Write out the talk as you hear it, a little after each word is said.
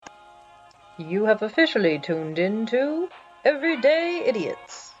You have officially tuned into Everyday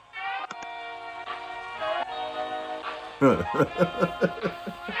Idiots.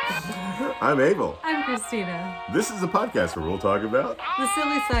 I'm Abel. I'm Christina. This is a podcast where we'll talk about The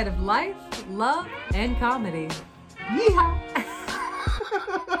silly side of life, love, and comedy. Yeehaw!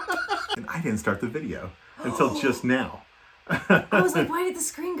 And I didn't start the video until just now. I was like, why did the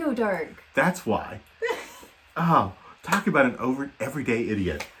screen go dark? That's why. Oh, talk about an everyday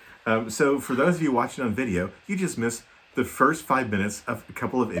idiot. So for those of you watching on video, you just missed the first 5 minutes of a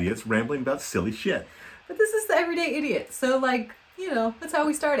couple of idiots rambling about silly shit. But this is the Everyday Idiot, so that's how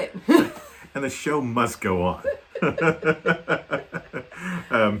we start it. And the show must go on.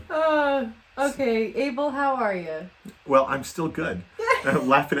 Okay, Abel, how are you? Well, I'm still good.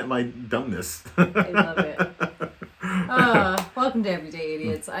 Laughing at my dumbness. I love it. Welcome to Everyday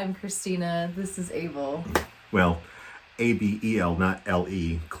Idiots. I'm Christina. This is Abel. Well, A-B-E-L, not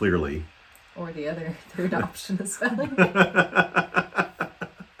L-E, clearly. Or the other third option of spelling.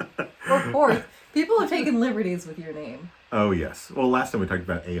 Or fourth. People have taken liberties with your name. Oh, yes. Well, last time we talked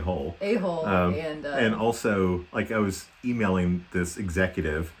about a-hole. A-hole. And also, I was emailing this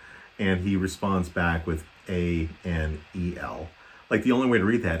executive, and he responds back with A-N-E-L. The only way to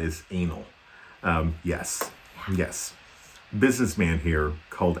read that is anal. Yes. Yeah. Yes. Businessman here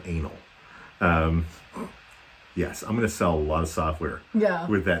called anal. Yes, I'm going to sell a lot of software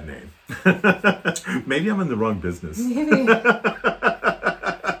with that name. Maybe I'm in the wrong business. Maybe.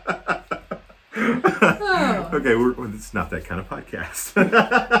 Okay, it's not that kind of podcast.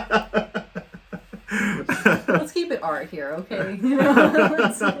 Let's keep it art here, okay?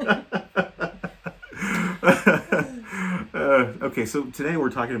 Okay, so today we're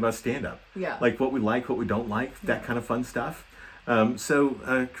talking about stand-up. Yeah. What we like, what we don't like, that kind of fun stuff.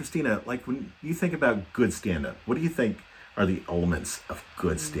 So, Christina, when you think about good stand-up, what do you think are the elements of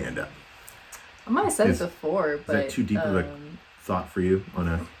good stand-up? I might have said it before, but... Is that too deep of a thought for you on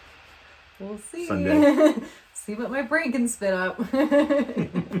a we'll see. Sunday? See what my brain can spit up.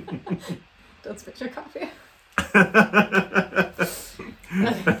 Don't spit your coffee.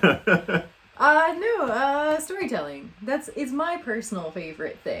 Storytelling. It's my personal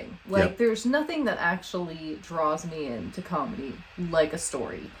favorite thing. There's nothing that actually draws me into comedy like a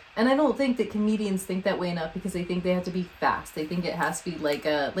story. And I don't think that comedians think that way enough because they think they have to be fast. They think it has to be like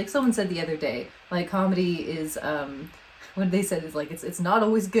someone said the other day, comedy is, what they said is it's not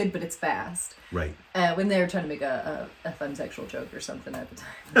always good, but it's fast. Right. When they were trying to make a fun sexual joke or something at the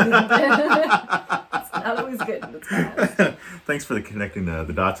time. It's not always good, but it's fast. Thanks for connecting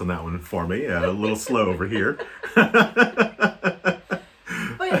the dots on that one for me. A little slow over here. But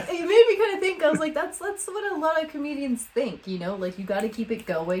it made me kind of think, I was like, that's what a lot of comedians think, you got to keep it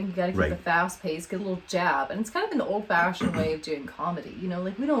going, you got to keep the fast pace, get a little jab. And it's kind of an old-fashioned way of doing comedy,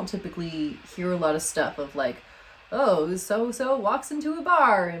 we don't typically hear a lot of stuff of oh, so walks into a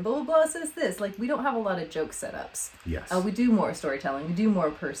bar and blah, blah, blah, says this. We don't have a lot of joke setups. Yes. We do more storytelling. We do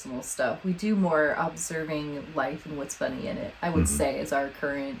more personal stuff. We do more observing life and what's funny in it, I would say, is our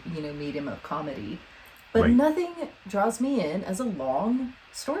current, medium of comedy. But nothing draws me in as a long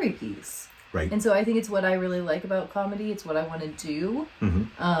story piece. Right. And so I think it's what I really like about comedy. It's what I want to do.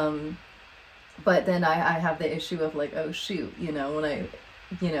 Mm-hmm. But then I have the issue of oh, shoot, when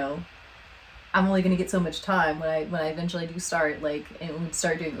I'm only going to get so much time when I eventually do start, and we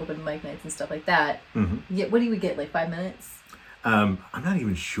start doing open mic nights and stuff like that. Mm-hmm. What do we get, 5 minutes? I'm not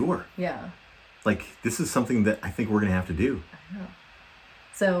even sure. Yeah. This is something that I think we're going to have to do. I know.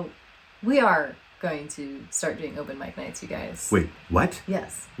 So, we are going to start doing open mic nights, you guys. Wait, what?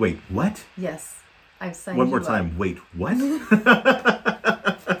 Yes. Wait, what? Yes. I've signed One more you time. up. Wait, what?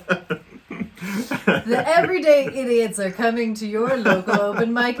 The Everyday Idiots are coming to your local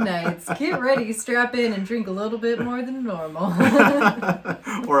open mic nights. Get ready, strap in, and drink a little bit more than normal.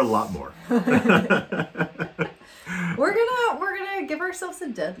 Or a lot more. We're gonna give ourselves a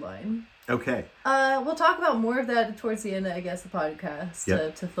deadline. Okay. We'll talk about more of that towards the end, I guess, the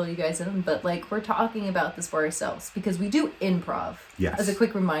podcast to fill you guys in. But we're talking about this for ourselves because we do improv. Yes. As a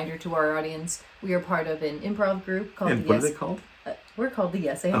quick reminder to our audience, we are part of an improv group called And what are they called? We're called the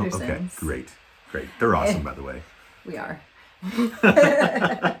Yes Andersons. Oh, okay. Great. They're awesome, by the way. We are.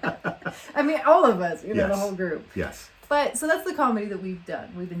 I mean, all of us, Yes. the whole group. Yes. But, so that's the comedy that we've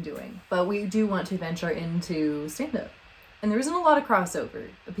been doing. But we do want to venture into stand-up. And there isn't a lot of crossover.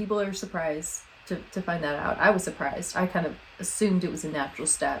 People are surprised to find that out. I was surprised. I kind of assumed it was a natural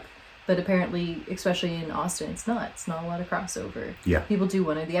step. But apparently, especially in Austin, it's not. It's not a lot of crossover. Yeah. People do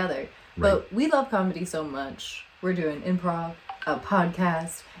one or the other. Right. But we love comedy so much. We're doing improv, a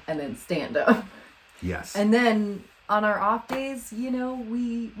podcast, and then stand-up. Yes. And then on our off days, you know,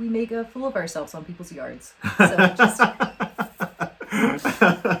 we make a fool of ourselves on people's yards. So just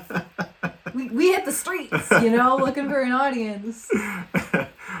we hit the streets, you know, looking for an audience.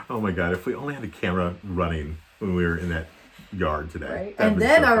 Oh my God! If we only had a camera running when we were in that yard today, right? And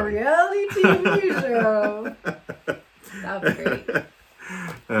then so a reality TV show. That would be great.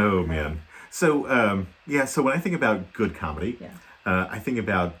 Oh man! So so when I think about good comedy, I think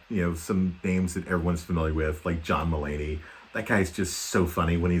about some names that everyone's familiar with, like John Mulaney. That guy's just so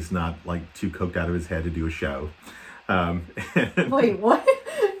funny when he's not like too coked out of his head to do a show. Wait, what?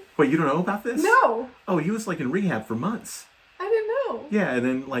 Wait, you don't know about this? No. Oh, he was like in rehab for months. I didn't know. Yeah, and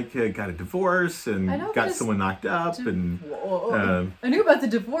then like got a divorce and got someone knocked up and. I knew about the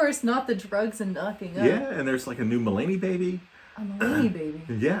divorce, not the drugs and knocking up. Yeah, and there's like a new Mulaney baby. A Mulaney baby.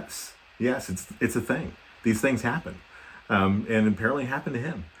 Yes, it's a thing. These things happen, and apparently happened to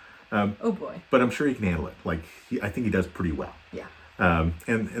him. Oh boy! But I'm sure he can handle it. Like I think he does pretty well. Yeah.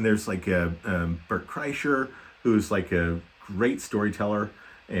 And there's like Bert Kreischer, who's like a great storyteller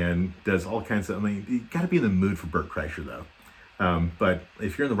and does all kinds of. I mean, you got to be in the mood for Bert Kreischer though. But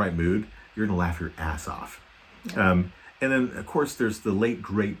if you're in the right mood, you're gonna laugh your ass off. Yeah. And then of course there's the late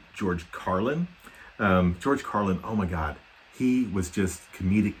great George Carlin. George Carlin, oh my God, he was just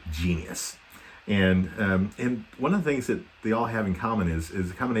comedic genius. And one of the things that they all have in common is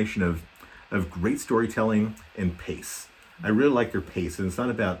a combination of great storytelling and pace. I really like their pace, and it's not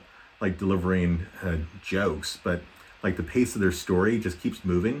about like delivering jokes, but like the pace of their story just keeps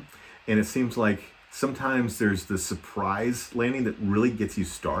moving. And it seems like sometimes there's the surprise landing that really gets you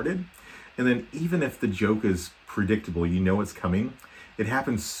started. And then even if the joke is predictable, you know it's coming, it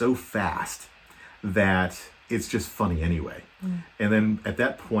happens so fast that it's just funny anyway. And then at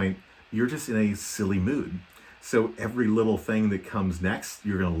that point, you're just in a silly mood. So every little thing that comes next,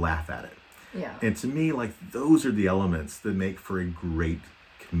 you're going to laugh at it. Yeah. And to me, like, those are the elements that make for a great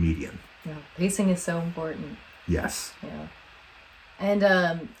comedian. Yeah. Pacing is so important. Yes. Yeah. And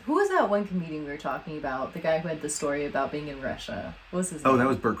who was that one comedian we were talking about? The guy who had the story about being in Russia. What was his name? Oh, that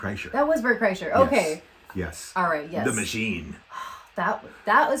was Bert Kreischer. That was Bert Kreischer. Okay. Yes. All right, yes. The Machine. That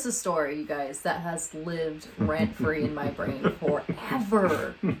was a story, you guys, that has lived rent-free in my brain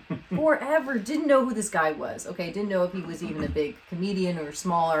forever. Forever. Didn't know who this guy was, okay? Didn't know if he was even a big comedian or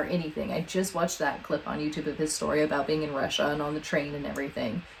small or anything. I just watched that clip on YouTube of his story about being in Russia and on the train and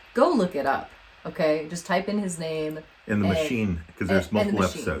everything. Go look it up, okay? Just type in his name. And The Machine, because there's multiple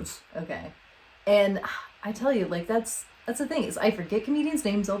episodes. Okay. And I tell you, like, that's the thing, is I forget comedians'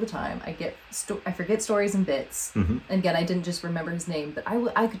 names all the time. I forget stories and bits. Mm-hmm. And again, I didn't just remember his name, but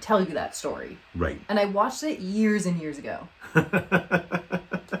I could tell you that story. Right. And I watched it years and years ago.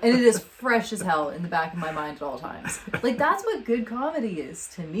 And it is fresh as hell in the back of my mind at all times. Like, that's what good comedy is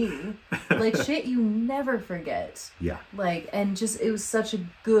to me. Like, shit you never forget. Yeah. Like, and just, it was such a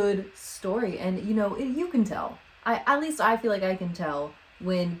good story. And, you know, you can tell. At least I feel like I can tell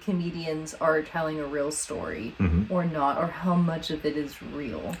when comedians are telling a real story or not, or how much of it is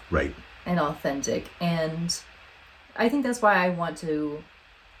real. Right. And authentic. And I think that's why I want to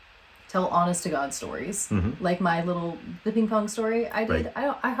tell honest to God stories. Like the ping pong story I did.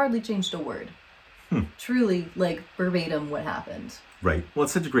 Right. I hardly changed a word. Truly, like, verbatim what happened. Right. Well,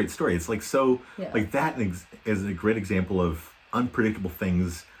 it's such a great story. It's like like that is a great example of unpredictable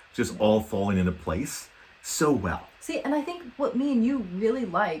things just all falling into place so well. See, and I think what me and you really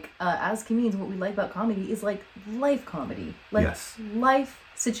like as comedians, what we like about comedy is like life comedy. Like life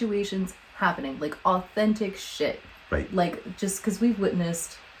situations happening, like authentic shit. Right. Like, just because we've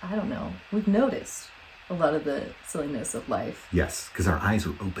witnessed, I don't know, we've noticed a lot of the silliness of life. Yes, because our eyes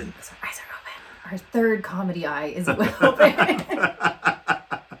are open. Because our eyes are open. Our third comedy eye is open.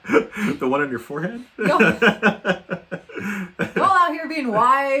 The one on your forehead? We're all out here being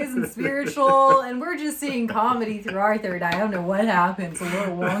wise and spiritual, and we're just seeing comedy through our third eye. I don't know what happened. It's a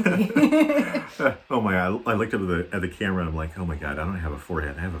little wonky. Oh my God. I looked up at the camera and I'm like, oh my God, I don't have a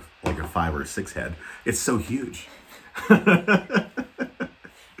forehead. I have like a 5 or a 6 head. It's so huge.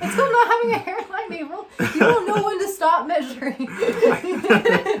 It's still not having a hairline, Abel. You don't know when to stop measuring.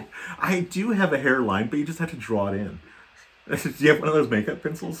 I do have a hairline, but you just have to draw it in. Do you have one of those makeup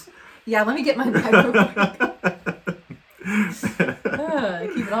pencils? Yeah, let me get mine back real quick.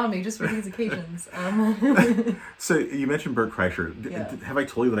 Keep it on me just for these occasions. So you mentioned Bert Kreischer. Have I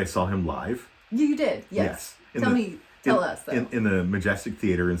told you that I saw him live? You did, yes. Tell us, though. In the Majestic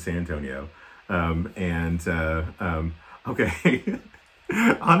Theater in San Antonio. Okay.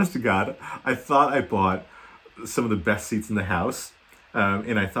 Honest to God, I thought I bought some of the best seats in the house.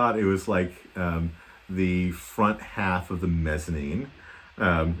 And I thought it was like the front half of the mezzanine.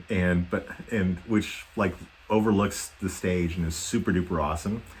 And which like overlooks the stage and is super duper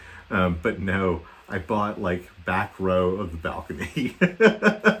awesome. But no, I bought like back row of the balcony.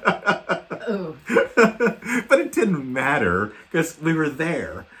 Oh. But it didn't matter because we were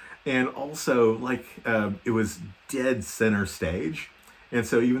there. And also, like, it was dead center stage. And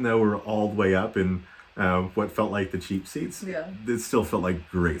so even though we're all the way up in what felt like the cheap seats, it still felt like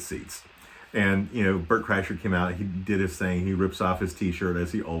great seats. And, you know, Bert Kreischer came out, he did his thing, he rips off his t-shirt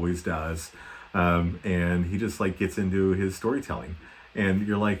as he always does. And he just, like, gets into his storytelling. And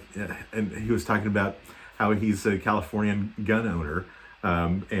you're like, and he was talking about how he's a Californian gun owner.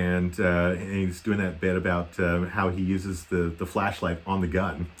 And he's doing that bit about how he uses the flashlight on the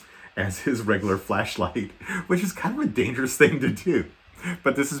gun as his regular flashlight, which is kind of a dangerous thing to do.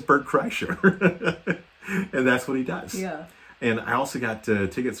 But this is Bert Kreischer. And that's what he does. Yeah. And I also got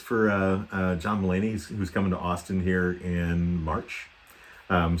tickets for John Mulaney, who's coming to Austin here in March.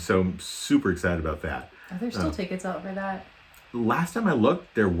 So I'm super excited about that. Are there still tickets out for that? Last time I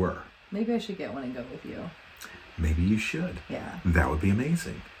looked, there were. Maybe I should get one and go with you. Maybe you should. Yeah. That would be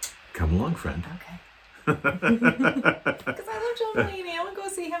amazing. Come along, friend. Okay. Because I love John Mulaney. I want to go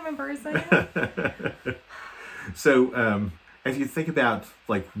see him in person. So, as you think about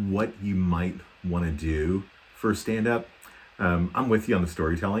like what you might want to do for stand-up, I'm with you on the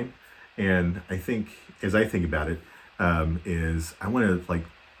storytelling, and I think as I think about it, is I want to like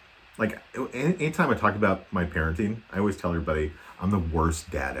anytime I talk about my parenting, I always tell everybody I'm the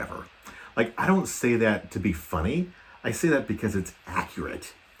worst dad ever. Like, I don't say that to be funny. I say that because it's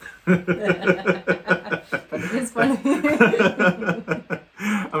accurate. But it is funny.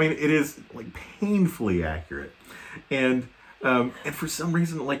 I mean, it is like painfully accurate, and for some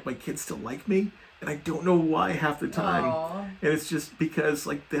reason, like my kids still like me, and I don't know why half the time. Aww. And it's just because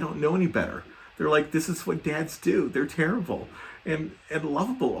like they don't know any better. They're like, this is what dads do. They're terrible and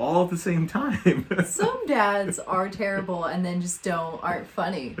lovable all at the same time. Some dads are terrible and then just aren't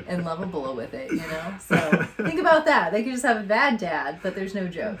funny and lovable with it, you know? So think about that. They could just have a bad dad, but there's no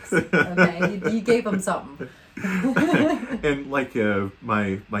jokes. Okay? You gave them something. And like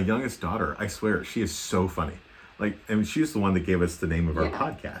my youngest daughter, I swear, she is so funny. Like, I mean, she's the one that gave us the name of our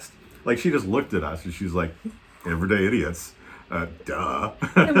podcast. Like, she just looked at us and she's like, Everyday Idiots. Duh.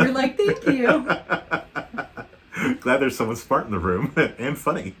 And we're like, thank you. Glad there's someone smart in the room and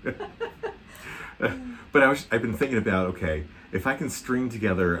funny. But I've been thinking about, okay, if I can string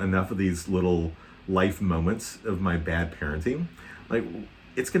together enough of these little life moments of my bad parenting, like,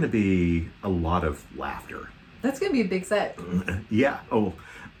 it's going to be a lot of laughter. That's going to be a big set. Yeah. Oh,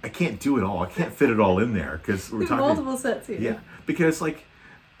 I can't do it all. I can't fit it all in there because we're talking multiple sets here. Yeah, because like,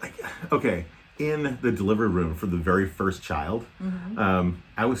 okay, in the delivery room for the very first child,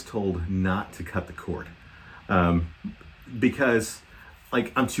 I was told not to cut the cord because,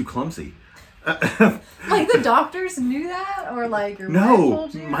 like, I'm too clumsy. Like the doctors knew that, or like your wife No,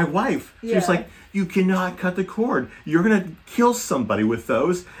 told you? my wife. She Yeah. was like, you cannot cut the cord. You're gonna kill somebody with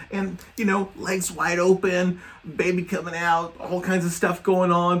those, and you know, legs wide open, baby coming out, all kinds of stuff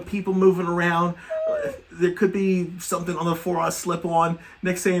going on, people moving around. There could be something on the floor I slip on.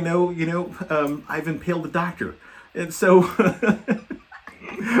 Next thing you know, I've impaled the doctor, and so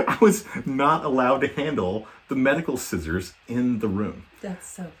I was not allowed to handle the medical scissors in the room. That's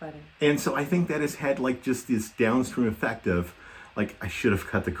so funny. And so I think that has had like just this downstream effect of like, I should have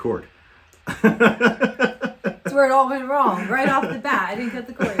cut the cord. That's where it all went wrong. Right off the bat, I didn't cut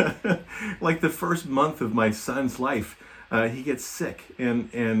the cord. Like the first month of my son's life, he gets sick, and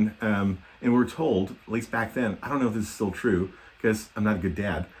we're told, at least back then, I don't know if this is still true because I'm not a good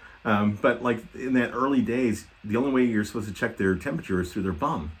dad, but like in that early days, the only way you're supposed to check their temperature is through their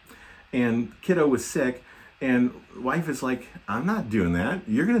bum. And kiddo was sick, and wife is like, I'm not doing that.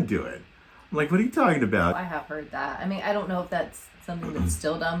 You're gonna do it. I'm like, what are you talking about? I have heard that. I mean, I don't know if that's something that's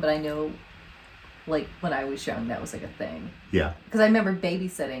still done, but I know, like, when I was young, that was like a thing. Yeah. Because I remember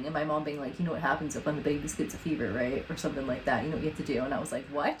babysitting and my mom being like, you know what happens if when the baby gets a fever, right? Or something like that. You know what you have to do? And I was like,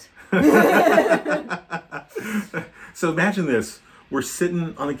 what? So imagine this. We're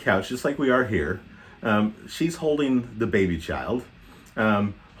sitting on the couch just like we are here. She's holding the baby child,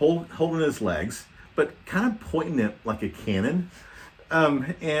 holding his legs, but kind of pointing it like a cannon.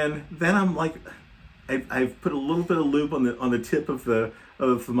 And then I'm like, I've put a little bit of lube on the tip of the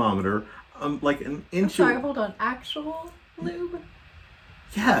thermometer. Like an inch. I'm sorry, hold on. Actual lube?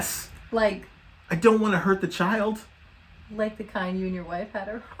 Yes. Like. I don't want to hurt the child. Like the kind you and your wife had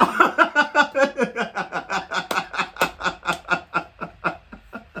her?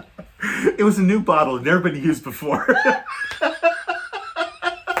 It was a new bottle. It never been used before.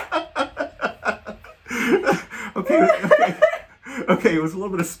 Okay, it was a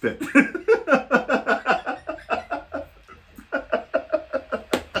little bit of spit.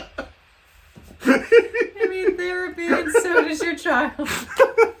 was your child.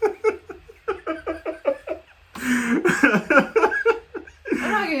 I'm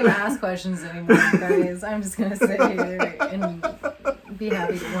not going to ask questions anymore, guys. I'm just going to sit here and be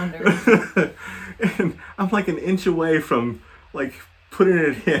happy to wonder. And I'm like an inch away from like putting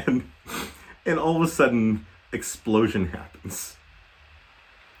it in, and all of a sudden, explosion happens.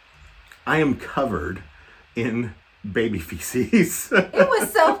 I am covered in baby feces. It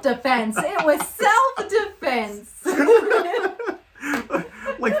was self-defense.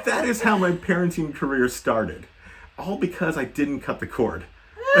 Like, that is how my parenting career started. All because I didn't cut the cord.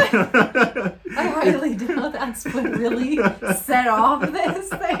 I highly doubt that's what really set off this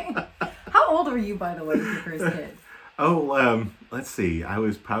thing. How old were you, by the way, with your first kid? Oh, let's see. I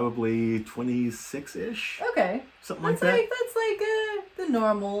was probably 26-ish. Okay. Something like that. That's like the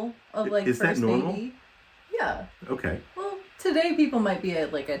normal of like Is first that normal? baby. Yeah. Okay. Well, today people might be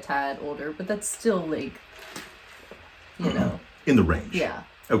like a tad older, but that's still like, you know. In the range. Yeah.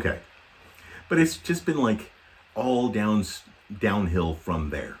 Okay. But it's just been like all downhill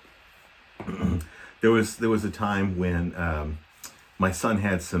from there. There was a time when my son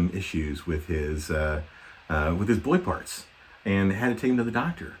had some issues with his boy parts and had to take him to the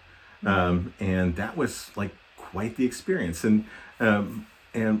doctor. And that was like quite the experience. And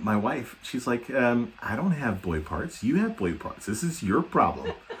my wife, she's like, I don't have boy parts. You have boy parts. This is your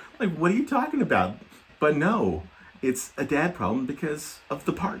problem. Like, what are you talking about? But no, it's a dad problem because of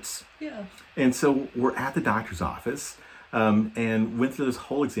the parts. Yeah. And so we're at the doctor's office and went through this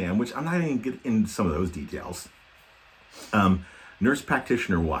whole exam, which I'm not even going to get into some of those details. Nurse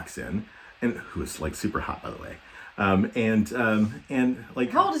practitioner walks in, and who is like super hot, by the way. And like,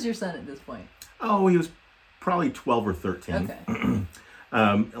 how old is your son at this point? Oh, he was probably 12 or 13. Okay.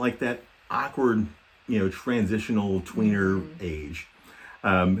 Like that awkward, transitional tweener age.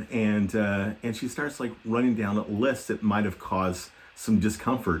 And she starts like running down a list that might have caused some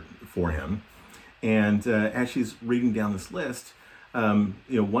discomfort for him. And as she's reading down this list, one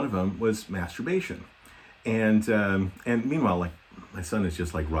of them was masturbation. And meanwhile, like, my son is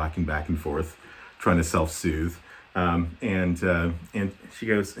just like rocking back and forth, trying to self-soothe. And she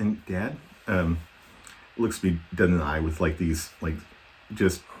goes, and Dad, looks me dead in the eye with like these like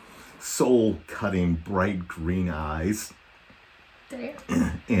just soul-cutting bright green eyes.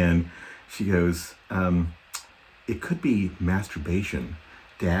 Damn. And she goes, it could be masturbation.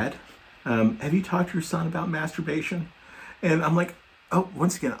 Dad, have you talked to your son about masturbation? And I'm like, oh,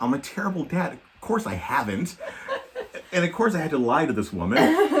 once again, I'm a terrible dad. Of course I haven't. And of course I had to lie to this woman.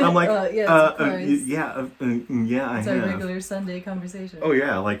 I'm like, yeah, I it's have. our regular Sunday conversation. Oh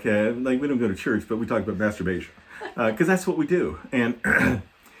yeah, like we don't go to church, but we talk about masturbation. Because that's what we do. And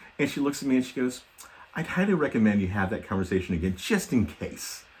and she looks at me and she goes, I'd highly recommend you have that conversation again, just in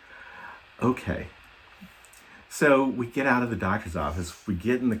case. Okay. So we get out of the doctor's office, we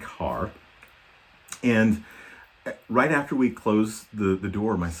get in the car, and right after we close the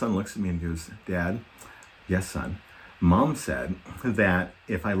door, my son looks at me and goes, Dad, yes, son, Mom said that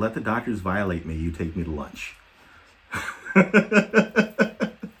if I let the doctors violate me, you take me to lunch. I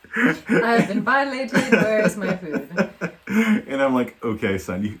have been violated, where's my food? And I'm like, okay,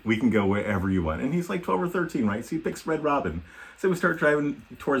 son, we can go wherever you want. And he's like 12 or 13, right? So he picks Red Robin. So we start driving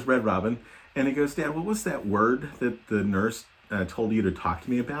towards Red Robin. And he goes, Dad, what was that word that the nurse told you to talk to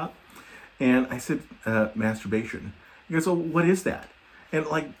me about? And I said, masturbation. He goes, oh, what is that? And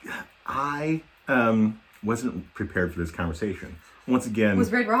like, I wasn't prepared for this conversation. Once again.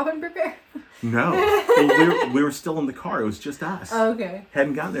 Was Red Robin prepared? No. Well, we were still in the car. It was just us. Oh, okay.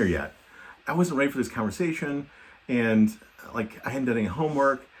 Hadn't gotten there yet. I wasn't ready for this conversation. And like, I hadn't done any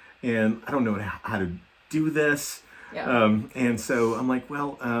homework. And I don't know how to do this. Yeah. And so I'm like,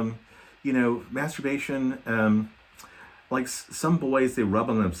 well, masturbation, like some boys, they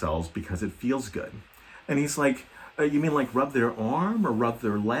rub on themselves because it feels good. And he's like, you mean like rub their arm or rub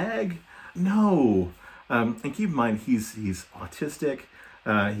their leg? No. And keep in mind, he's autistic.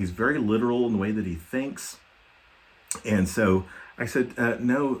 He's very literal in the way that he thinks. And so I said,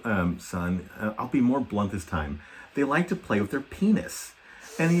 no, son, I'll be more blunt this time. They like to play with their penis.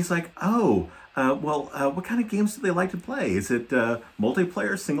 And he's like, oh, what kind of games do they like to play? Is it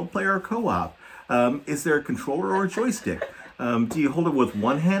multiplayer, single player, or co-op? Is there a controller or a joystick? Do you hold it with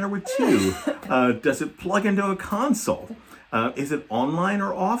one hand or with two? Does it plug into a console? Is it online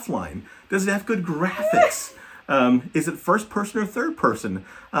or offline? Does it have good graphics? Is it first person or third person?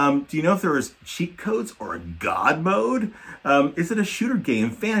 Do you know if there is cheat codes or a god mode? Is it a shooter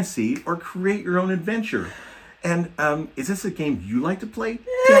game, fantasy, or create your own adventure? And is this a game you like to play,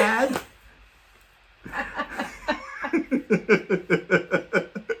 Dad? What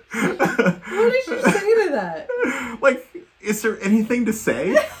did you say to that? Like, is there anything to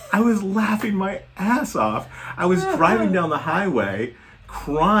say? I was laughing my ass off. I was driving down the highway,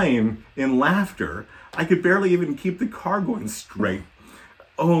 crying in laughter. I could barely even keep the car going straight.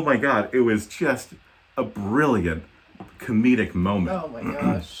 Oh my God, it was just a brilliant comedic moment. Oh my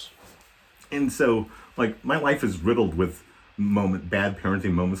gosh. And so, like, my life is riddled with bad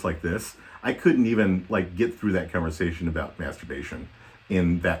parenting moments like this. I couldn't even, like, get through that conversation about masturbation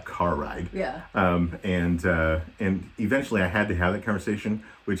in that car ride. Yeah. And eventually I had to have that conversation,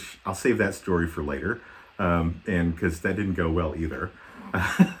 which I'll save that story for later. And because that didn't go well either.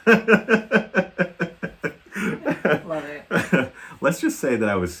 Love it. Let's just say that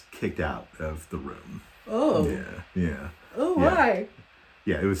I was kicked out of the room. Oh. Yeah. Oh, Yeah. why?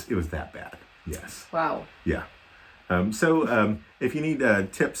 Yeah, it was that bad. Yes. Wow. Yeah. So if you need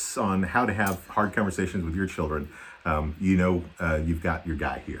tips on how to have hard conversations with your children, you've got your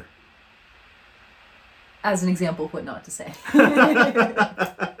guy here. As an example of what not to say.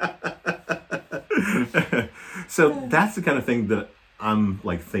 So that's the kind of thing that I'm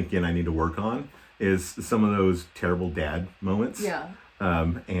like thinking I need to work on, is some of those terrible dad moments. Yeah.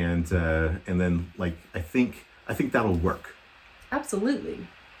 And then like I think that'll work. Absolutely.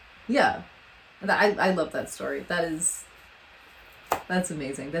 Yeah. I love that story. That's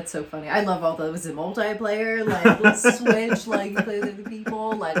amazing. That's so funny. I love all those multiplayer, like let's switch, like you play with the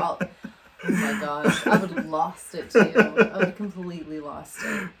people, like all. Oh my gosh, I would have lost it too. I would have completely lost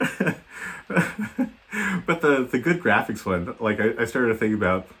it. But the good graphics one, like I started to think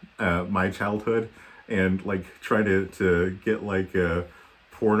about my childhood and like try to get like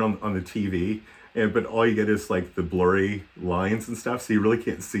porn on the TV, but all you get is like the blurry lines and stuff, so you really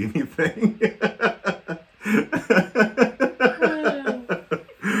can't see anything.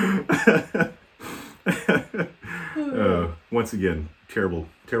 Once again, terrible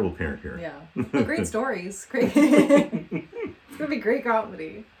parent here. Yeah. Well, great stories. Great. It's gonna be great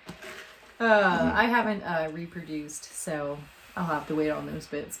comedy. I haven't reproduced, so I'll have to wait on those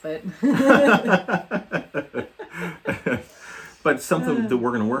bits. But but something that we're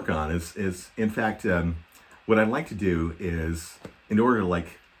going to work on is in fact, what I'd like to do is, in order to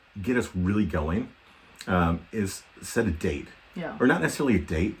like get us really going, is set a date. Yeah. Or not necessarily a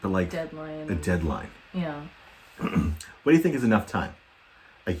date, but like deadline. a deadline. Yeah. What do you think is enough time?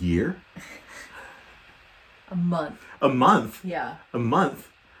 A year? A month. A month? Yeah. A month?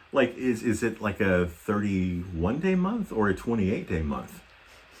 Like, is it like a 31-day month or a 28-day month?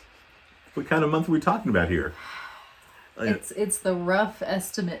 What kind of month are we talking about here? It's the rough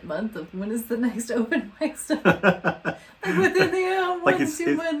estimate month of when is the next open mic stuff. Like within the 1 to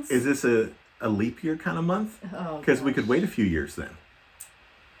 2 months. Is this a leap year kind of month? Oh, because we could wait a few years then.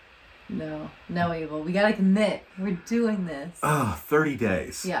 No, Abel. We gotta commit. We're doing this. Oh, 30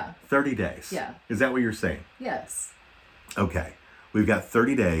 days. Yeah. 30 days. Yeah. Is that what you're saying? Yes. Okay. We've got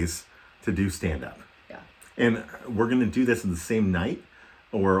 30 days to do stand-up. Yeah. And we're going to do this in the same night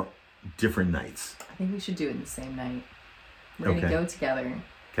or different nights? I think we should do it in the same night. We're going to go together.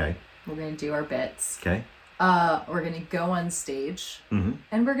 Okay. We're going to do our bits. Okay. We're going to go on stage. Mm-hmm.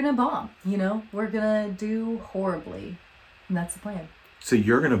 And we're going to bomb. We're going to do horribly. And that's the plan. So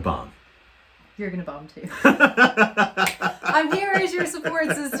you're going to bomb. You're going to bomb too. I'm here as your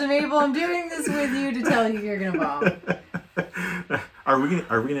support system, Abel. I'm doing this with you to tell you you're going to bomb. Are we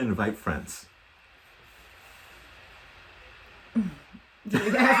gonna invite friends? Do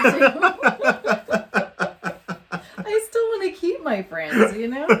we have to? I still want to keep my friends,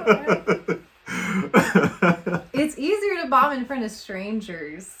 It's easier to bomb in front of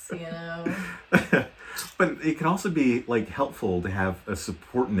strangers, But it can also be like helpful to have a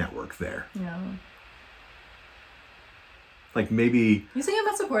support network there. Yeah. Like maybe... You think I'm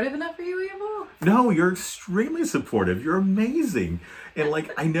not supportive enough for you, Abel? No, you're extremely supportive. You're amazing. And like,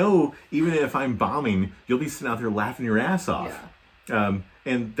 I know even if I'm bombing, you'll be sitting out there laughing your ass off. Yeah.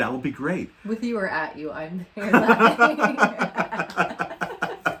 And that'll be great. With you or at you, I'm there laughing.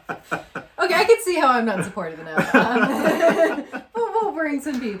 Okay, I can see how I'm not supportive enough. But we'll bring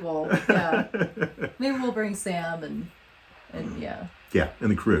some people. Yeah. Maybe we'll bring Sam and yeah. Yeah,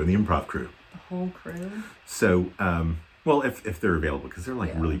 and the crew, and the improv crew. The whole crew. So, well, if they're available, because they're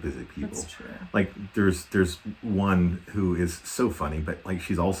like really busy people. That's true. Like there's one who is so funny, but like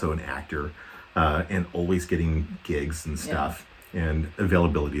she's also an actor, and always getting gigs and stuff. Yeah. And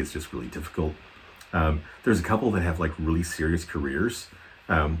availability is just really difficult. There's a couple that have like really serious careers,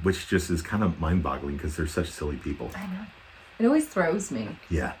 which just is kind of mind-boggling because they're such silly people. I know. It always throws me.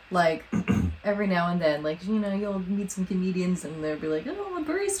 Yeah. Like, every now and then, like, you'll meet some comedians and they'll be like, oh, I'm a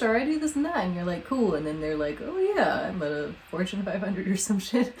barista, or I do this and that. And you're like, cool. And then they're like, oh, yeah, I'm at a Fortune 500 or some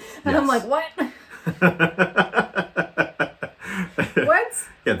shit. And I'm like, what?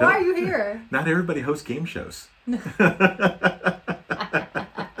 Yeah, Why are you here? Not everybody hosts game shows.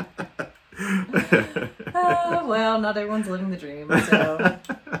 Well, not everyone's living the dream. So,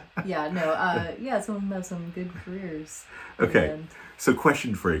 some of them have some good careers. Okay, so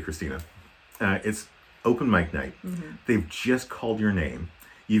question for you, Christina. It's open mic night. Mm-hmm. They've just called your name.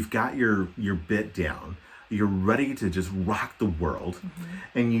 You've got your bit down. You're ready to just rock the world. Mm-hmm.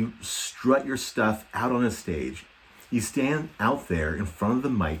 And you strut your stuff out on a stage. You stand out there in front of the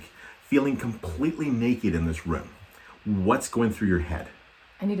mic, feeling completely naked in this room. What's going through your head?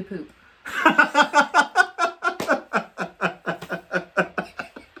 I need to poop. I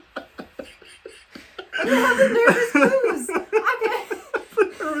have the nervous poos. The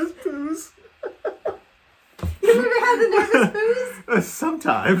nervous poos. You ever had the nervous poos?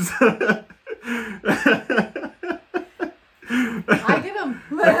 Sometimes. I get them.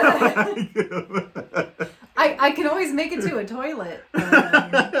 I can always make it to a toilet.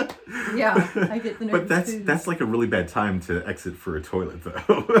 I get the nervous But that's like a really bad time to exit for a toilet, though.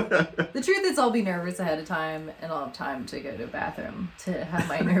 The truth is, I'll be nervous ahead of time, and I'll have time to go to a bathroom to have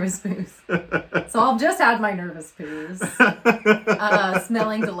my nervous poos. So I've just had my nervous poos.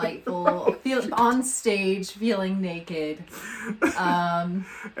 Smelling delightful, on stage, feeling naked.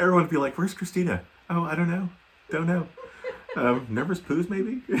 Everyone would be like, "Where's Christina?" Oh, I don't know. Don't know. Nervous poos,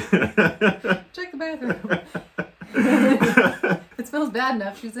 maybe? Check the bathroom. It smells bad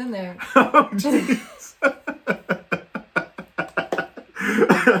enough. She's in there. Oh, jeez.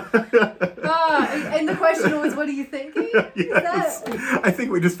 And the question was, what are you thinking? Yes. I think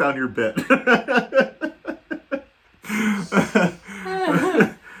we just found your bit.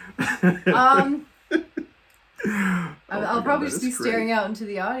 I'll probably just be staring out into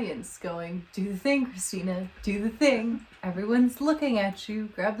the audience going, do the thing, Christina, do the thing. Everyone's looking at you.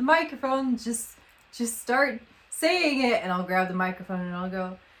 Grab the microphone, just start saying it, and I'll grab the microphone and I'll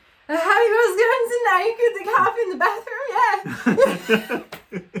go, how you guys doing tonight? Get the coffee in the bathroom?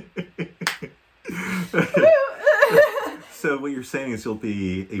 Yeah. So what you're saying is you'll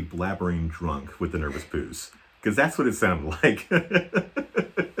be a blabbering drunk with the nervous poos. Because that's what it sounded like.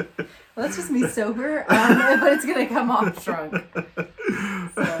 Well, that's just me sober, but it's going to come off drunk.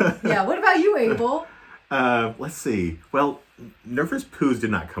 So, yeah, what about you, Abel? Let's see. Well, nervous poos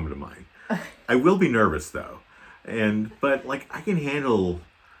did not come to mind. I will be nervous, though. But I can handle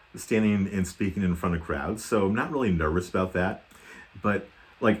standing and speaking in front of crowds, so I'm not really nervous about that. But,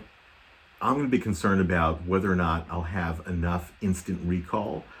 I'm going to be concerned about whether or not I'll have enough instant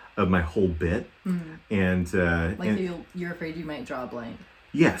recall of my whole bit. Mm-hmm. And you're afraid you might draw a blank.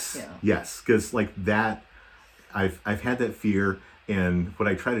 Yes. Yeah. Yes. Because that, I've had that fear, and what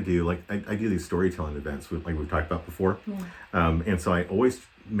I try to do, I do these storytelling events, like we've talked about before. Yeah. And so I always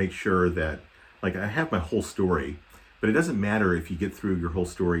make sure that, I have my whole story, but it doesn't matter if you get through your whole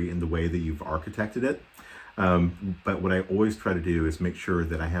story in the way that you've architected it. But what I always try to do is make sure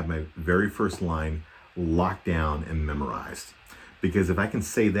that I have my very first line locked down and memorized. Because if I can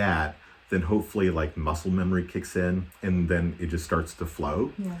say that, then hopefully muscle memory kicks in, and then it just starts to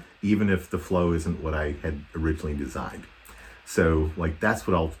flow, even if the flow isn't what I had originally designed. So that's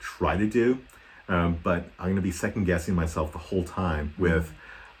what I'll try to do. But I'm going to be second guessing myself the whole time with,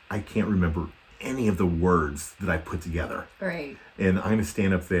 I can't remember any of the words that I put together. Right. And I'm going to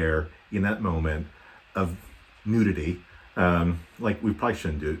stand up there in that moment of nudity. We probably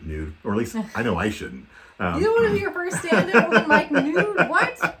shouldn't do it nude, or at least I know I shouldn't. You don't want to be your first stand-up with nude?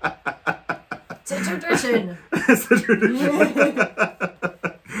 What? It's a tradition. It's a tradition.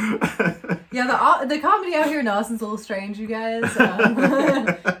 Yeah, the comedy out here in Austin's a little strange, you guys.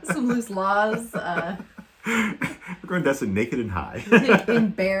 Some loose laws. We're going to it naked and high.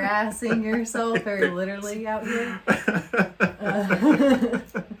 Embarrassing yourself very literally out here.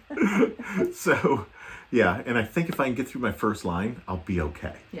 So, yeah, and I think if I can get through my first line, I'll be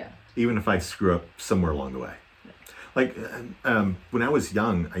okay. Yeah. Even if I screw up somewhere along the way. When I was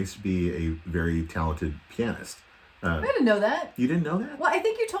young, I used to be a very talented pianist. I didn't know that. You didn't know that? Well, I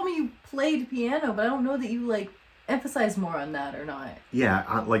think you told me you played piano, but I don't know that you emphasized more on that or not. Yeah,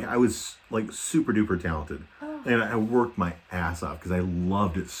 I was super duper talented, and I worked my ass off because I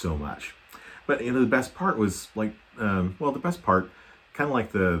loved it so much. But the best part was the best part, kind of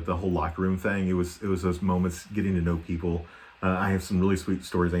like the whole locker room thing. It was those moments getting to know people. I have some really sweet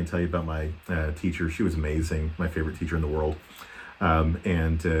stories I can tell you about my teacher. She was amazing, my favorite teacher in the world,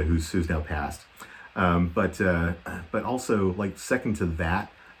 and who's now passed. But also second to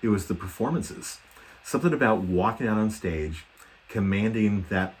that, it was the performances. Something about walking out on stage, commanding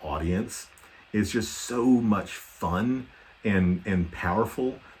that audience is just so much fun and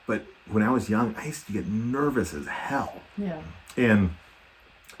powerful. But when I was young, I used to get nervous as hell. Yeah. And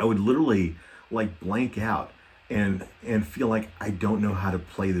I would literally like blank out and feel like I don't know how to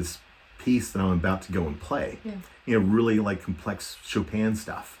play this piece that I'm about to go and play. Yeah. You know, really like complex Chopin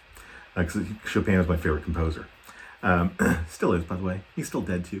stuff. Because Chopin is my favorite composer. Still is, by the way. He's still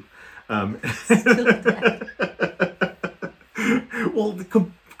dead too. Still dead. Well,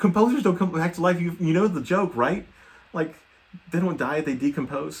 composers don't come back to life. You know the joke, right? Like, they don't die, they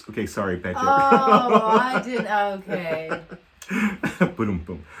decompose. Okay, sorry, bad joke. Oh, I did. Okay. Boom,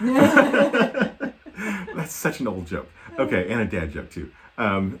 boom. That's such an old joke. Okay, and a dad joke too.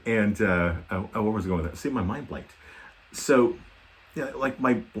 What was I going with that? See, my mind blanked. So, yeah, like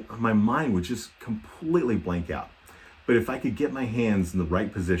my mind would just completely blank out. But if I could get my hands in the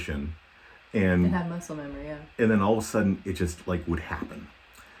right position, and have muscle memory, yeah. And then all of a sudden, it just like would happen.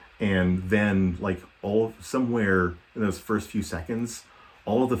 And then like somewhere in those first few seconds,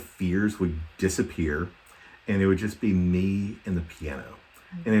 all of the fears would disappear, and it would just be me and the piano.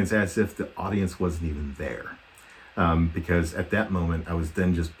 And it's as if the audience wasn't even there. Because at that moment, I was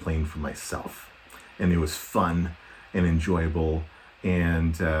then just playing for myself. And it was fun and enjoyable.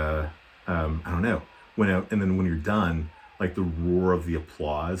 And I don't know. And then when you're done, like the roar of the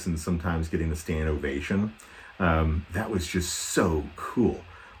applause and sometimes getting a standing ovation, that was just so cool.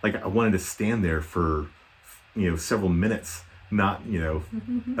 Like I wanted to stand there for, several minutes, not,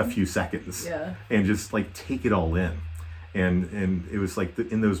 a few seconds. Yeah. And just like take it all in. And it was like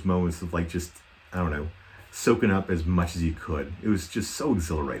in those moments of like just, I don't know, soaking up as much as you could. It was just so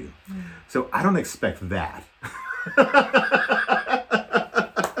exhilarating. So I don't expect that.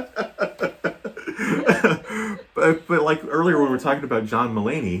 but like earlier when we were talking about John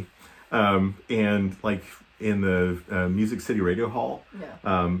Mulaney, and like in the Music City Radio Hall,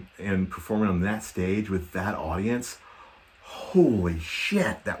 and performing on that stage with that audience, holy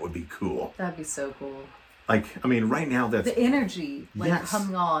shit, that would be cool. That'd be so cool. Like, I mean, right now that's... The energy, like, yes.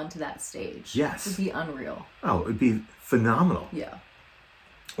 coming on to that stage. Yes. Would be unreal. Oh, it'd be phenomenal. Yeah.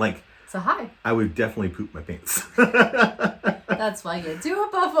 Like... So hi. I would definitely poop my pants. That's why you do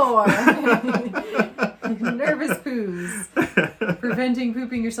it before. Nervous poos. Preventing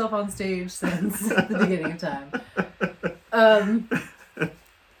pooping yourself on stage since the beginning of time.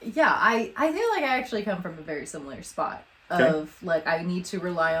 Yeah, I feel like I actually come from a very similar spot. Of like, I need to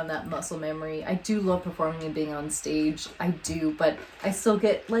rely on that muscle memory. I do love performing and being on stage. I do, but I still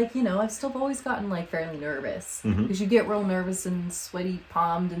get like, I've still always gotten like fairly nervous because you get real nervous and sweaty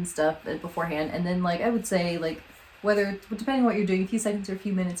palmed and stuff beforehand. And then like, I would say like, depending on what you're doing, a few seconds or a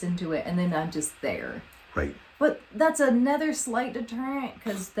few minutes into it, and then I'm just there. Right. But that's another slight deterrent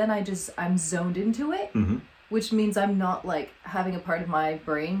because then I'm zoned into it. Which means I'm not like having a part of my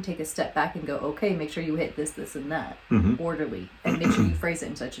brain take a step back and go, okay, make sure you hit this, this, and that orderly, and make sure you phrase it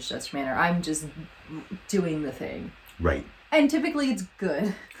in such manner. I'm just doing the thing. Right. And typically it's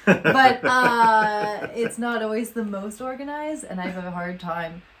good, but it's not always the most organized, and I have a hard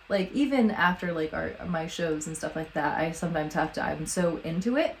time. Like even after like my shows and stuff like that, I sometimes I'm so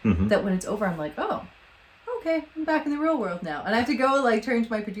into it that when it's over, I'm like, oh. Okay, I'm back in the real world now. And I have to go like turn to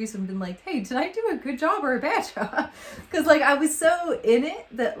my producer and be like, hey, did I do a good job or a bad job? Because like I was so in it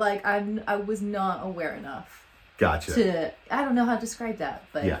that like I was not aware enough. Gotcha. I don't know how to describe that,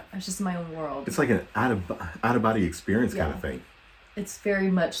 but yeah. I was just in my own world. It's like an out of body experience kind of thing. It's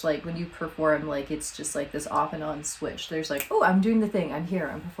very much like when you perform, like it's just like this off and on switch. There's like, oh, I'm doing the thing. I'm here.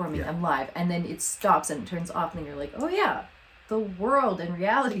 I'm performing. I'm live. And then it stops and it turns off and you're like, oh yeah, the world and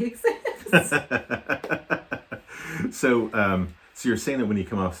reality exists. So you're saying that when you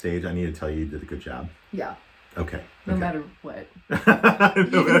come off stage, I need to tell you did a good job? Yeah. Okay. No matter what.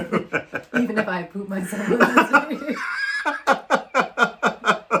 Even if I poop myself on stage.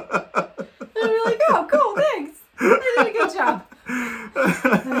 And you're like, oh, cool, thanks. I did a good job.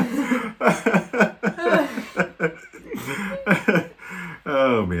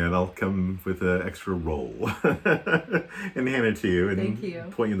 Oh man, I'll come with an extra roll and hand it to you and Thank you.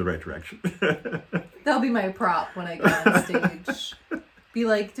 Point you in the right direction. That'll be my prop when I get on stage. Be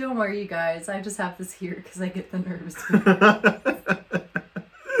like, don't worry, you guys. I just have this here because I get the nervous.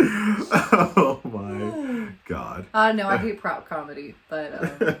 Oh my god. No, I hate prop comedy, but.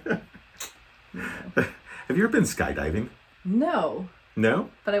 Have you ever been skydiving? No. No?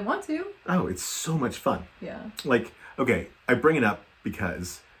 But I want to. Oh, it's so much fun. Yeah. Like, okay, I bring it up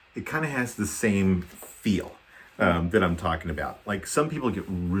because it kind of has the same feel that I'm talking about. Like, some people get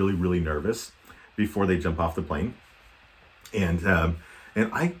really, really nervous before they jump off the plane. And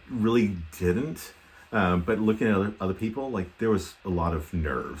I really didn't. But looking at other people, like, there was a lot of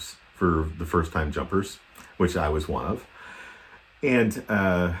nerves for the first-time jumpers, which I was one of. And,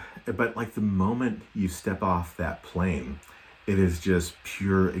 but, like, the moment you step off that plane, it is just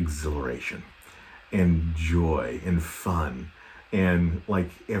pure exhilaration and joy and fun. And like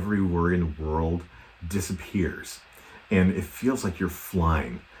every worry in the world disappears. And it feels like you're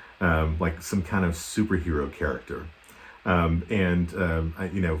flying, like some kind of superhero character. I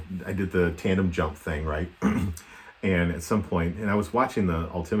did the tandem jump thing, right? And at some point, and I was watching the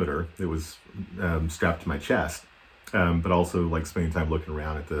altimeter, it was strapped to my chest, but also like spending time looking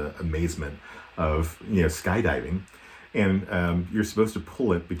around at the amazement of, skydiving. And you're supposed to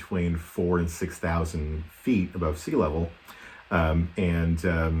pull it between 4,000 and 6,000 feet above sea level. And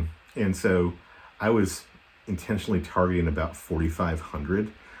so I was intentionally targeting about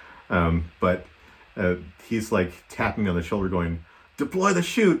 4,500. But he's like tapping me on the shoulder going, deploy the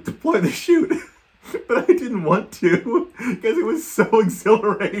chute. But I didn't want to because it was so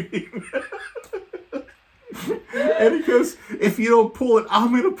exhilarating. And he goes, if you don't pull it,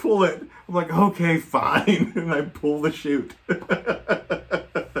 I'm going to pull it. I'm like, okay, fine. And I pull the chute.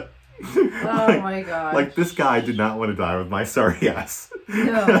 Oh my gosh. Like this guy did not want to die with my sorry ass.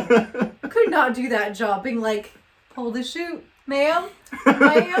 No. Could not do that job. Being like, pull the chute, ma'am.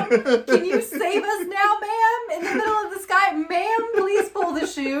 Ma'am, can you save us now, ma'am? In the middle of the sky, ma'am, please pull the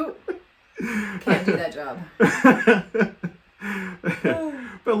chute. Can't do that job.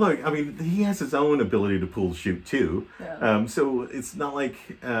 But look, I mean, he has his own ability to pull the chute too. Yeah. So it's not like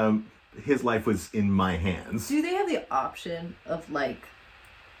his life was in my hands. Do they have the option of like,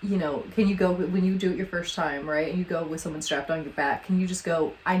 can you go when you do it your first time, right? And you go with someone strapped on your back, can you just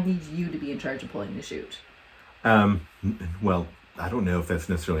go, I need you to be in charge of pulling the chute? Well, I don't know if that's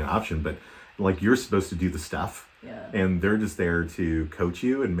necessarily an option, but like you're supposed to do the stuff. Yeah. And they're just there to coach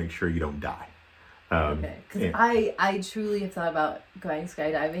you and make sure you don't die. Okay. Because I truly have thought about going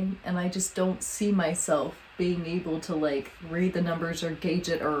skydiving, and I just don't see myself being able to like read the numbers or gauge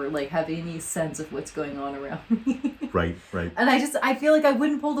it or like have any sense of what's going on around me. Right. And I feel like I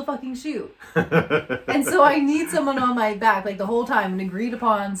wouldn't pull the fucking chute. And so I need someone on my back like the whole time, an agreed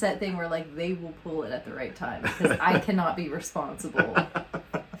upon set thing where like they will pull it at the right time, because I cannot be responsible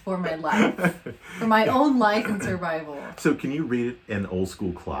for my life, for my own life and survival. So can you read an old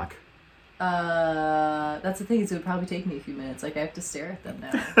school clock? That's the thing, is it would probably take me a few minutes. Like I have to stare at them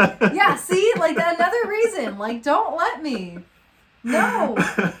now. Yeah, see, like another reason. Like, don't let me. No.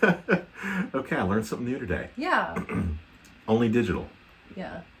 Okay, I learned something new today. Yeah. Only digital.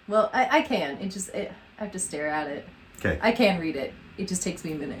 Yeah. Well, I can. I have to stare at it. Okay. I can read it. It just takes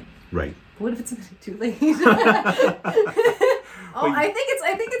me a minute. Right. But what if it's too late? I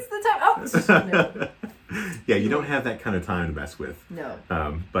think it's the time. Oh, no. Yeah, you don't have that kind of time to mess with. No.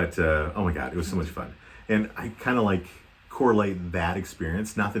 But oh my God, it was so much fun. And I kind of like correlate that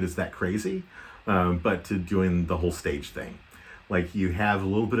experience, not that it's that crazy, but to doing the whole stage thing. Like you have a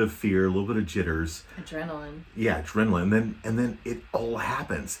little bit of fear, a little bit of jitters. Adrenaline. Yeah, adrenaline. And then it all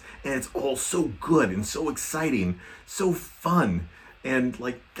happens. And it's all so good and so exciting, so fun. And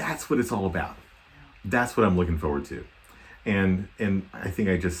like that's what it's all about. That's what I'm looking forward to. And I think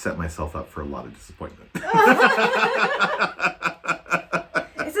I just set myself up for a lot of disappointment. Is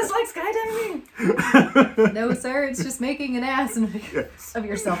this like skydiving? No, sir. It's just making an ass of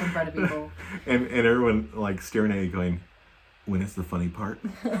yourself in front of people. And everyone like staring at you going, when is the funny part?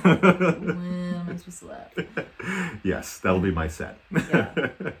 When am I supposed to laugh? Yes, that'll be my set. Yeah.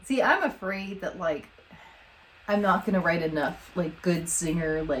 See, I'm afraid that like I'm not gonna write enough like good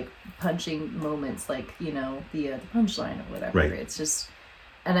singer like punching moments, like the punchline or whatever. Right. It's just,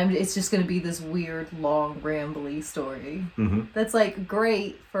 it's just gonna be this weird long rambly story. Mm-hmm. That's like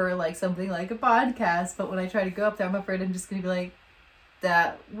great for like something like a podcast, but when I try to go up there, I'm afraid I'm just gonna be like,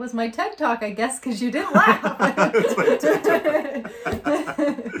 that was my TED Talk, I guess, because you didn't laugh. That's my TED Talk.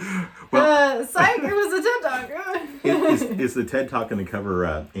 Well, psych, it was a TED Talk. Is the TED Talk going to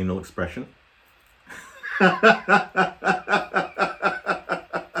cover anal expression?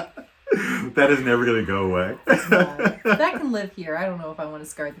 That is never going to go away. That can live here. I don't know if I want to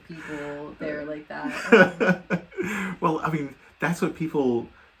scar the people there like that. Well, I mean, that's what people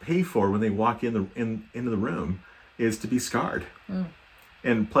pay for when they walk into the room, is to be scarred. Mm.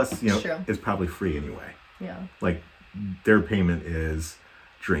 And plus, it's probably free anyway. Yeah. Like, their payment is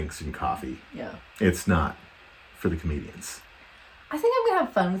drinks and coffee. Yeah. It's not for the comedians. I think I'm going to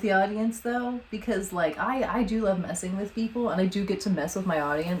have fun with the audience, though, because, like, I do love messing with people, and I do get to mess with my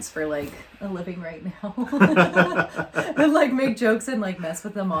audience for, like, a living right now. And, like, make jokes and, like, mess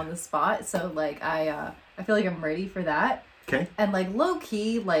with them on the spot. So, like, I feel like I'm ready for that. Okay. And, like,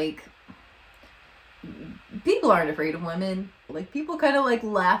 low-key, like, people aren't afraid of women. Like, people kind of, like,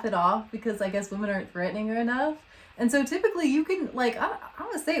 laugh it off because I guess women aren't threatening her enough. And so typically you can, like, I'm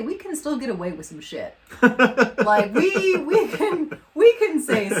gonna say, we can still get away with some shit. Like, we can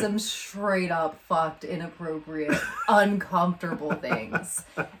say some straight up fucked, inappropriate, uncomfortable things.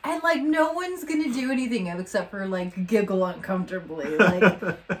 And, like, no one's gonna do anything except for, like, giggle uncomfortably. Like,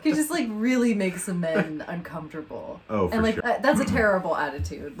 you just, like, really make some men uncomfortable. Oh, for and, like, sure. That's a terrible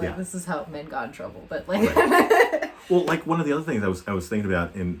attitude. Like, Yeah. this is how men got in trouble. But, like... Right. Well, like, one of the other things I was thinking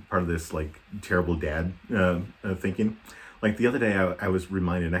about in part of this, like, terrible dad thinking, like, the other day I was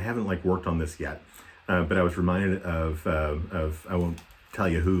reminded, I haven't, like, worked on this yet, but I was reminded of I won't tell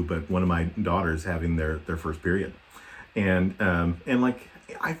you who, but one of my daughters having their first period. And like,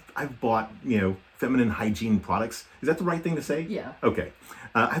 I've bought, feminine hygiene products. Is that the right thing to say? Yeah. Okay.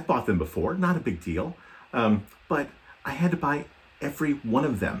 I've bought them before, not a big deal. But I had to buy every one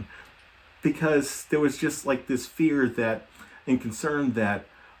of them because there was just like this fear that and concern that,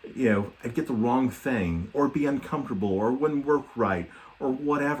 I'd get the wrong thing or be uncomfortable or wouldn't work right or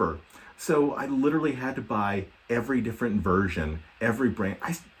whatever. So I literally had to buy every different version, every brand.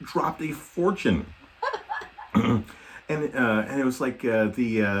 I dropped a fortune. and it was like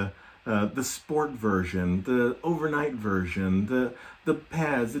the sport version, the overnight version, the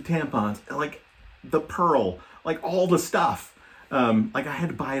pads, the tampons, like the Pearl, like all the stuff. Like I had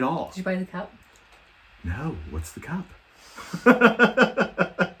to buy it all. Did you buy the cup? No, what's the cup?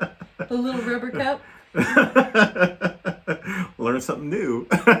 The little rubber cup? Learn something new.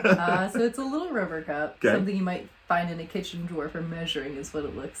 So it's a little rubber cup. Okay. Something you might find in a kitchen drawer for measuring is what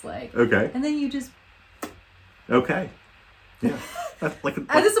it looks like. Okay. And then you just... Okay. Yeah. Like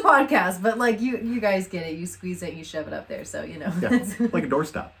this is a podcast, but like you guys get it. You squeeze it, you shove it up there. So, yeah, like a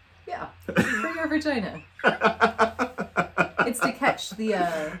doorstop. Yeah. For your vagina. It's to catch the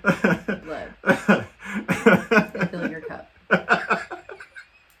blood. And fill your cup.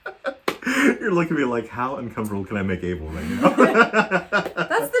 You're looking at me like, how uncomfortable can I make Abel right now?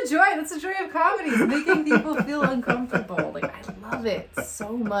 That's the joy. That's the joy of comedy, is making people feel uncomfortable. Like, I love it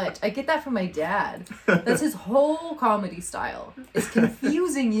so much. I get that from my dad. That's his whole comedy style, is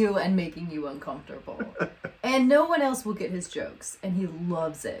confusing you and making you uncomfortable. And no one else will get his jokes, and he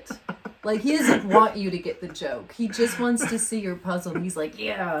loves it. Like, he doesn't want you to get the joke. He just wants to see your puzzle. He's like,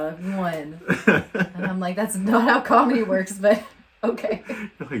 yeah, I won. And I'm like, that's not how comedy works, but... Okay.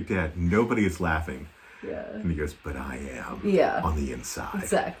 You're like, Dad, nobody is laughing. Yeah. And he goes, but I am. Yeah. On the inside.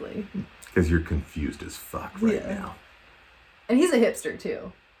 Exactly. Because you're confused as fuck right now. And he's a hipster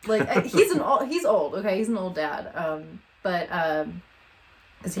too. Like he's old. Okay, he's an old dad. But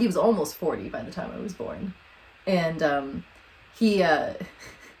because he was almost 40 by the time I was born, and he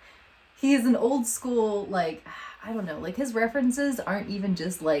is an old school, like, I don't know, like his references aren't even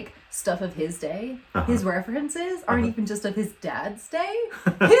just like stuff of his day. His references aren't even just of his dad's day.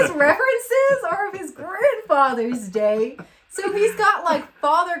 His references are of his grandfather's day. So he's got like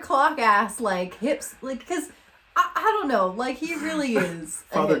father clock ass like hips, like, because I don't know, like he really is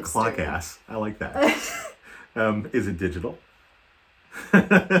a Father hipster. clock ass. I like that. Is it digital?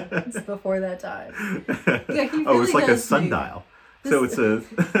 It's before that time. Yeah, he really it's like a does sundial. So it's a...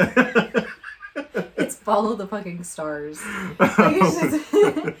 It's follow the fucking stars. Like, it's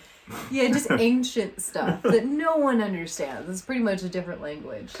just, yeah, just ancient stuff that no one understands. It's pretty much a different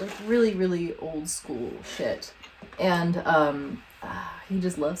language. Like really, really old school shit. And he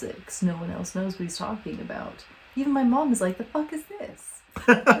just loves it because no one else knows what he's talking about. Even my mom is like, the fuck is this?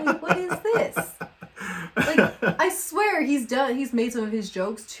 Like, what is this? Like, I swear he's made some of his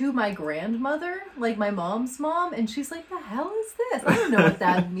jokes to my grandmother, like my mom's mom, and she's like, the hell is this? I don't know what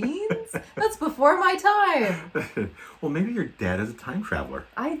that means. That's before my time. Well, maybe your dad is a time traveler.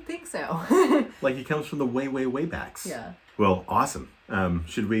 I think so. Like he comes from the way, way, way backs. Yeah. Well, awesome.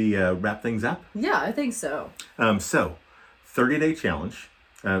 Should we wrap things up? Yeah, I think so. So, 30-day challenge.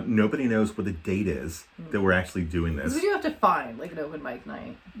 Nobody knows what the date is that we're actually doing this. Because we do have to find, like, an open mic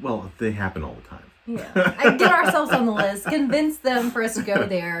night. Well, they happen all the time. Yeah. And get ourselves on the list. Convince them for us to go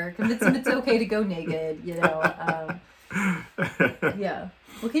there. Convince them it's okay to go naked, Yeah.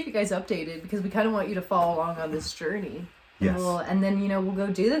 We'll keep you guys updated because we kind of want you to follow along on this journey. Yes. And then, we'll go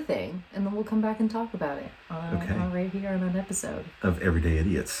do the thing. And then we'll come back and talk about it on right here on an episode. Of Everyday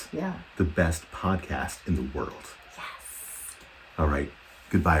Idiots. Yeah. The best podcast in the world. Yes. All right.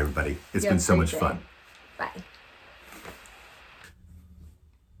 Goodbye, everybody. It's been so much fun. Bye.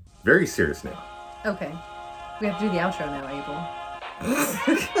 Very serious now. Okay. We have to do the outro now, Abel.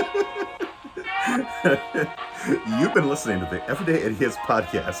 You've been listening to the Everyday Idiots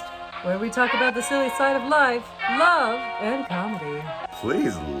podcast, where we talk about the silly side of life, love, and comedy.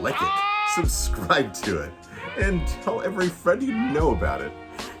 Please like it, subscribe to it, and tell every friend you know about it.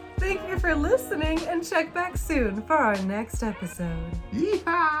 Thank you for listening, and check back soon for our next episode.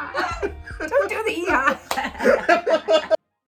 Yeehaw!